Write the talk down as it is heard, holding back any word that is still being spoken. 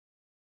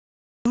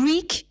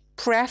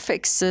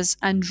prefixes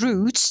and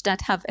roots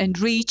that have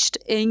enriched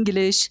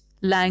English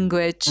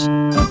language.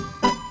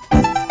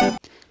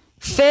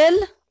 Phil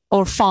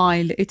or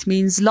phile, it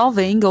means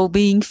loving or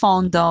being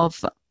fond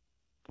of.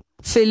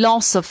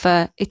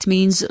 Philosopher, it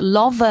means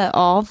lover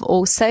of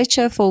or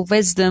searcher for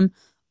wisdom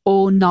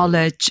or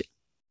knowledge.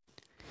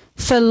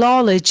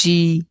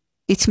 Philology,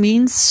 it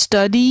means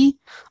study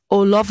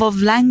or love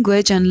of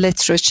language and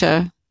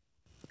literature.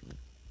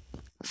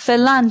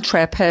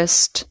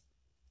 Philanthropist,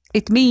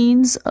 it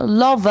means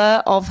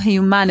lover of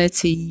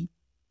humanity.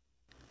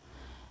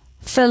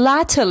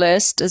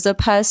 Philatelist is a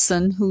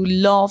person who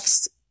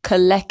loves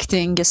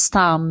collecting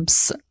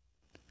stamps.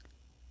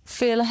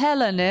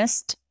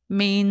 Philhellenist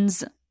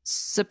means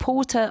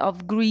supporter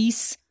of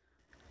Greece.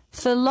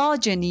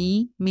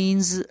 Phylogeny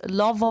means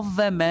love of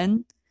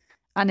women,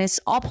 and its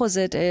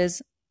opposite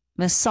is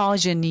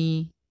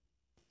misogyny.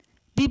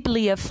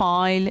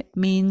 Bibliophile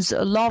means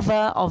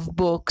lover of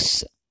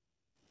books.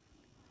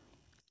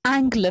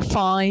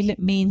 Anglophile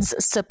means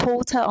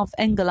supporter of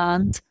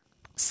England.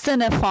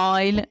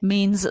 Cinephile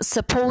means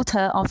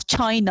supporter of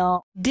China.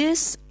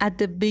 This at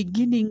the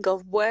beginning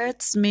of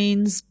words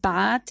means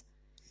bad,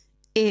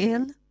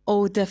 ill,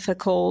 or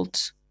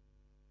difficult.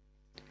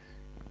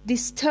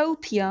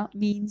 Dystopia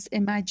means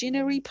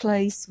imaginary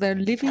place where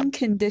living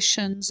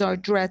conditions are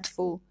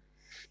dreadful.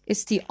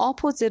 It's the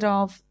opposite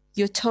of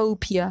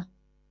utopia.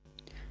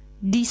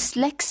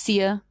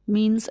 Dyslexia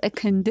means a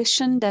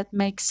condition that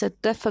makes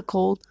it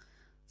difficult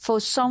for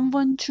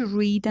someone to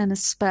read and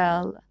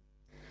spell.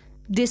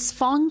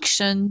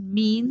 Dysfunction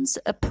means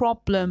a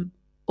problem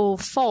or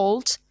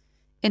fault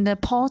in a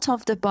part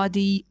of the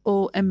body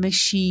or a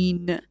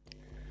machine.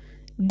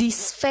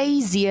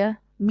 Dysphasia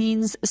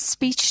means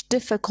speech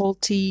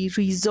difficulty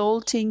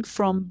resulting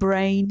from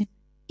brain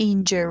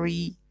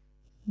injury.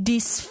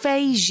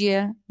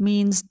 Dysphagia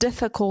means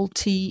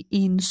difficulty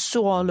in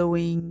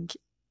swallowing.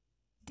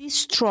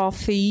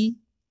 Dystrophy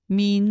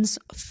means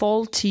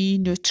faulty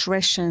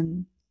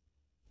nutrition.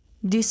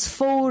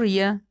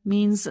 Dysphoria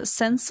means a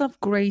sense of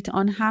great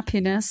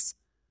unhappiness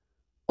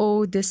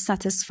or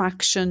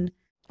dissatisfaction.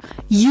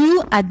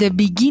 You at the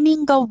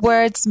beginning of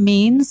words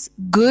means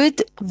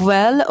good,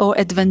 well, or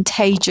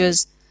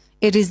advantageous.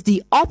 It is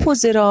the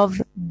opposite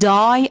of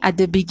die at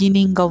the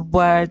beginning of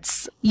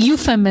words.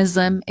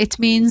 Euphemism, it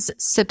means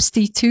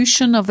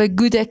substitution of a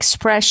good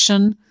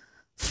expression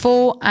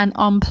for an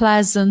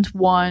unpleasant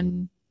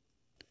one.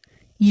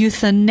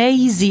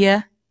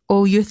 Euthanasia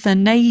or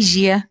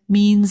euthanasia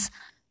means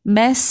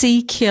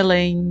messy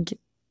killing.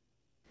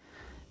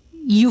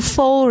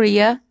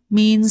 Euphoria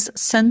means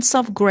sense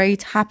of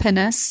great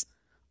happiness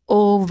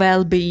or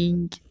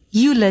well-being.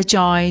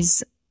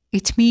 Eulogize,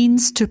 it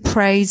means to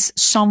praise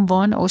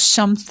someone or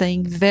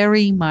something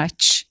very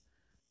much.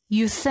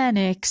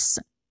 Euthenics,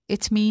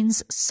 it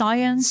means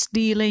science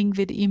dealing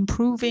with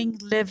improving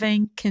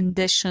living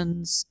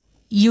conditions.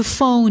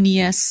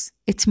 Euphonious,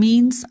 it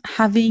means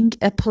having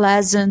a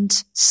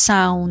pleasant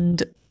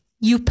sound.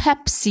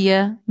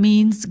 Eupepsia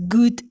means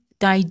good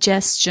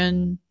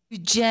digestion.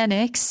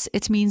 Eugenics,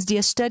 it means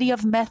the study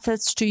of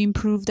methods to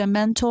improve the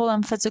mental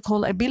and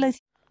physical ability.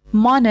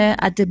 Mono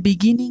at the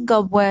beginning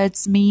of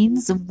words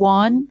means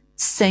one,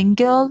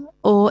 single,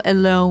 or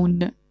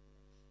alone.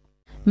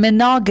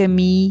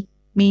 Monogamy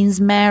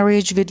means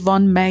marriage with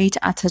one mate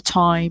at a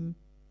time.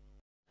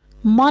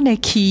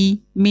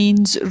 Monarchy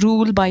means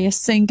rule by a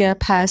single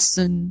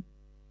person.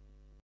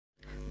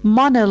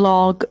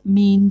 Monologue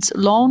means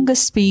long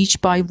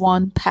speech by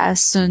one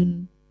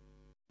person.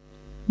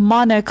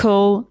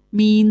 Monocle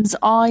means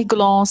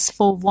eyeglass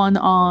for one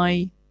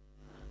eye.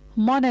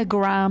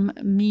 Monogram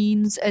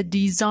means a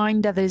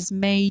design that is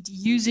made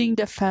using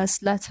the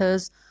first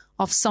letters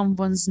of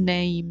someone's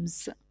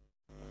names.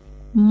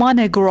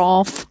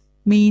 Monograph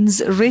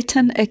means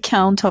written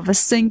account of a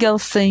single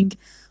thing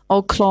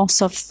or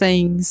class of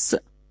things.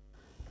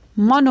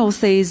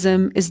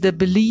 Monotheism is the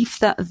belief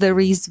that there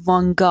is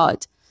one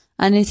God,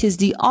 and it is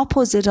the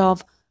opposite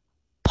of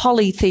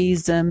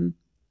polytheism,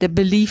 the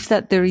belief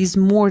that there is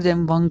more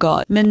than one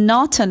God.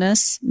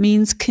 Monotonous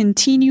means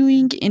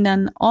continuing in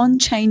an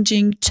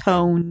unchanging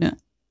tone.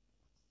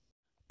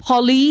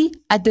 Poly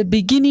at the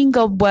beginning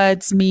of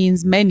words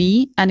means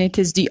many, and it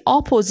is the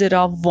opposite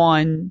of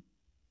one.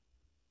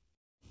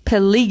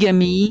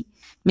 Polygamy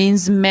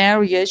means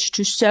marriage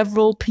to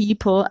several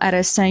people at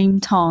the same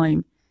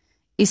time.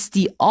 It's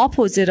the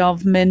opposite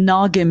of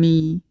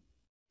monogamy.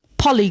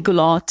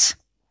 Polyglot,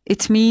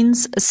 it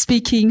means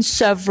speaking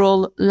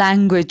several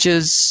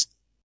languages.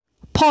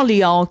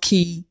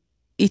 Polyarchy,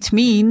 it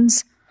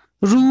means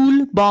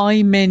rule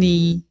by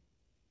many.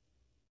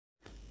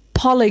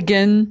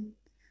 Polygon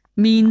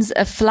means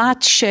a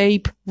flat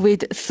shape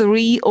with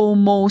 3 or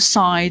more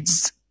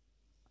sides.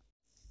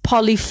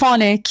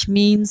 Polyphonic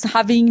means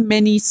having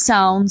many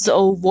sounds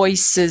or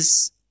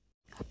voices.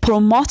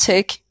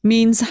 Chromatic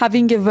means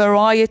having a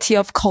variety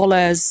of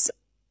colors.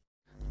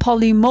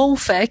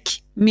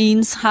 Polymorphic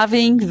means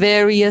having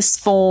various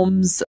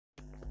forms.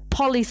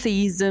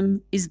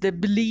 Polytheism is the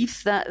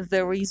belief that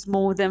there is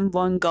more than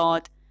one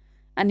God,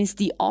 and is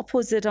the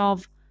opposite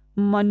of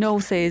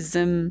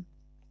monotheism.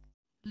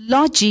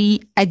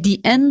 Logy at the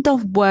end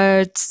of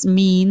words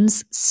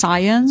means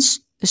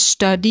science,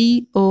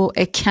 study, or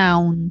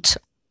account.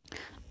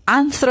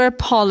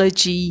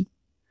 Anthropology,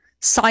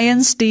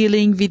 science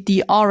dealing with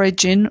the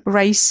origin,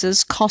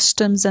 races,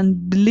 customs,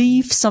 and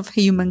beliefs of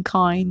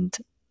humankind.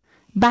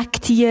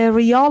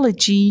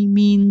 Bacteriology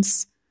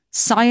means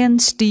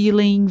science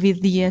dealing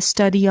with the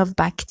study of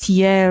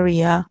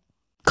bacteria.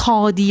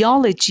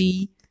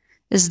 Cardiology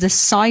is the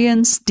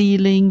science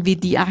dealing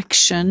with the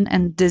action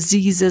and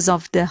diseases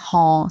of the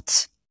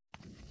heart.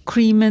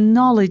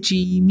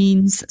 Criminology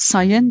means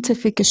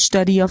scientific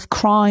study of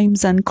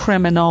crimes and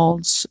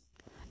criminals.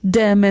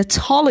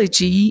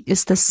 Dermatology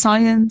is the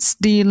science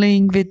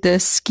dealing with the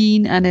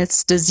skin and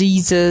its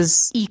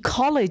diseases.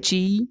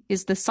 Ecology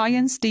is the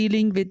science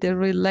dealing with the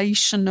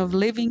relation of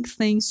living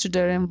things to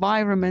their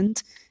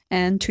environment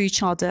and to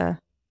each other.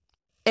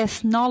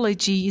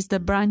 Ethnology is the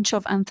branch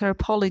of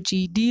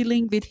anthropology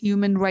dealing with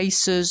human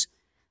races,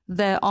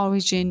 their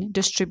origin,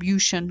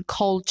 distribution,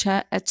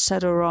 culture,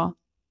 etc.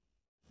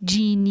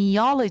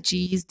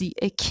 Genealogy is the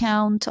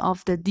account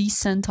of the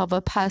descent of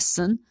a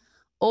person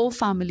or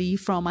family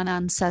from an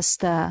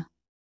ancestor.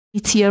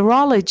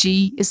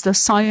 Meteorology is the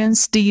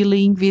science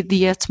dealing with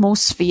the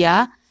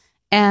atmosphere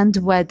and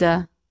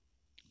weather.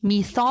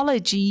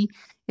 Mythology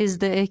is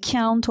the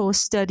account or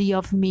study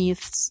of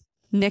myths.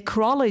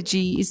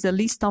 Necrology is the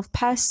list of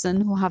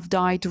persons who have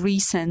died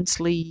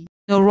recently.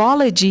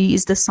 Neurology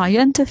is the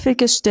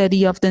scientific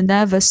study of the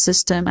nervous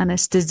system and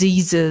its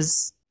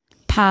diseases.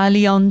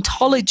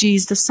 Paleontology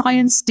is the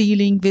science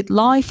dealing with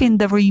life in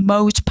the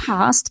remote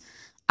past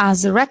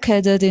as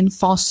recorded in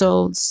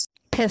fossils.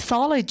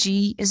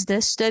 Pathology is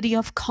the study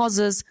of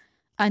causes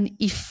and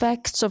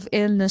effects of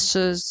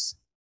illnesses.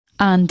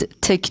 And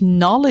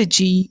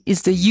technology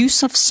is the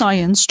use of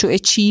science to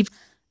achieve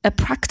a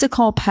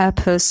practical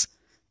purpose,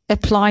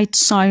 applied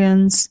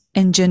science,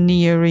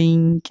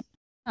 engineering.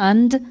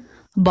 And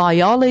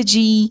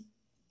biology,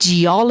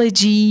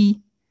 geology,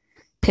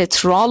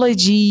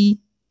 petrology,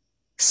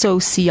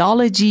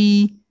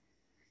 sociology,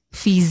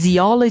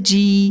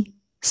 physiology,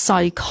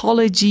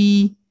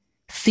 psychology,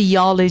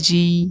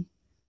 theology.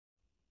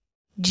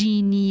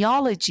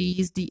 Genealogy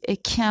is the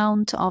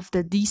account of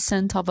the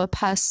descent of a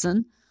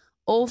person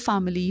or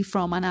family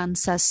from an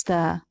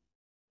ancestor.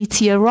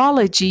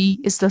 Meteorology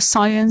is the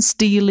science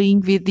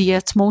dealing with the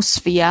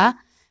atmosphere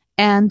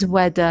and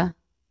weather.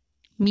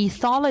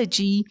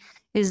 Mythology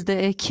is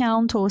the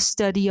account or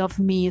study of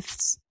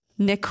myths.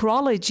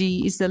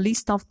 Necrology is the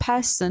list of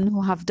persons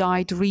who have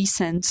died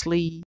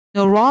recently.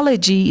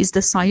 Neurology is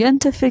the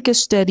scientific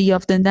study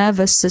of the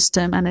nervous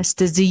system and its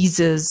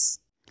diseases.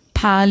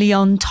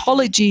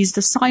 Paleontology is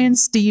the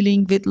science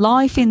dealing with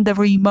life in the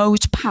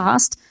remote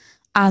past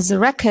as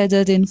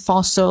recorded in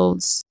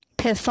fossils.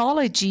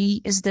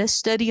 Pathology is the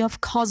study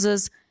of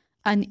causes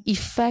and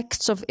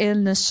effects of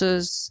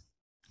illnesses.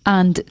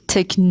 And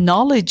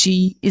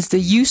technology is the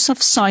use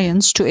of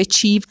science to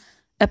achieve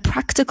a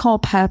practical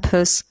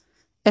purpose,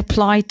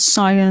 applied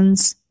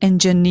science,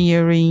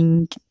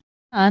 engineering.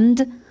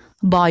 And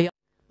bio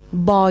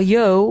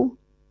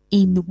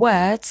in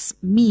words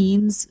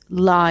means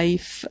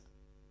life.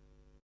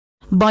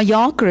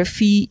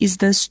 Biography is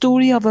the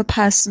story of a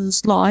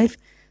person's life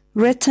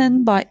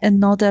written by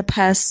another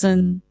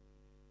person.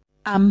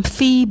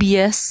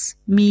 Amphibious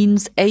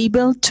means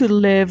able to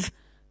live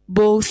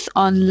both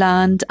on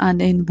land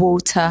and in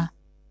water.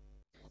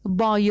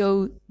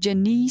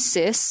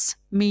 Biogenesis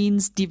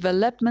means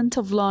development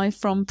of life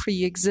from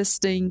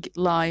pre-existing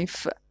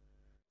life.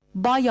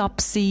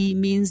 Biopsy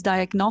means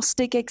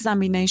diagnostic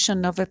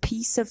examination of a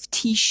piece of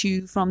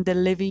tissue from the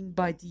living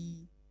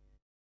body.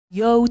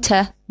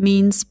 Biota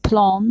means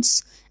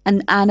plants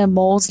and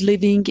animals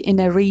living in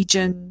a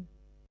region.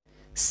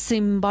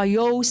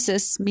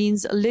 Symbiosis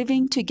means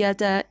living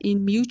together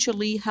in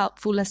mutually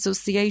helpful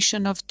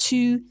association of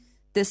two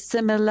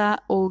dissimilar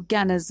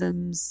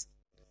organisms.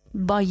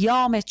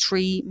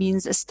 Biometry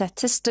means a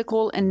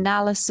statistical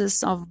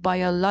analysis of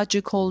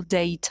biological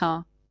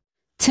data.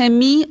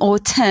 Temi or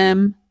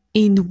tem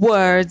in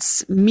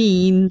words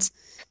means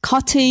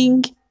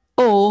cutting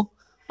or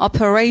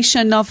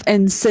operation of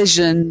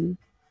incision.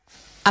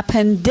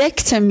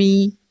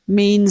 Appendectomy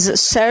means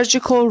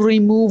surgical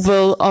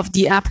removal of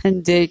the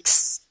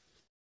appendix.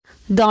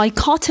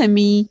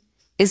 Dichotomy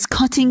is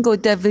cutting or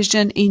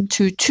division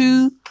into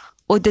two,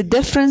 or the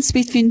difference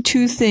between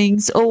two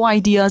things or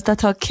ideas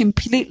that are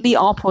completely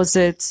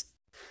opposite.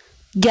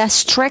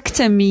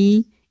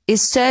 Gastrectomy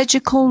is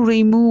surgical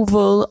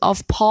removal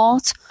of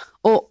part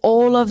or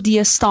all of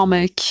the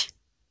stomach.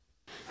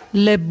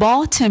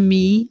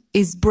 Lobotomy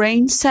is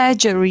brain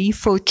surgery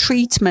for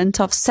treatment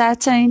of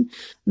certain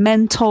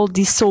mental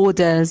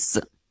disorders.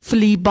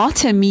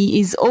 Phlebotomy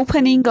is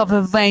opening of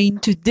a vein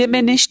to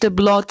diminish the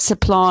blood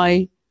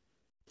supply.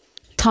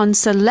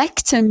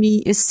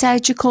 Tonsillectomy is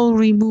surgical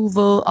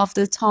removal of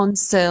the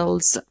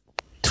tonsils.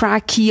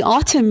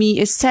 Tracheotomy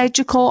is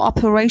surgical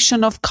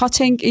operation of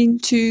cutting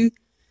into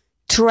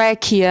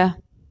trachea.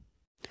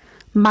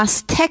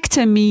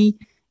 Mastectomy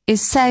a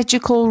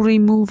surgical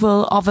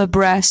removal of a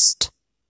breast.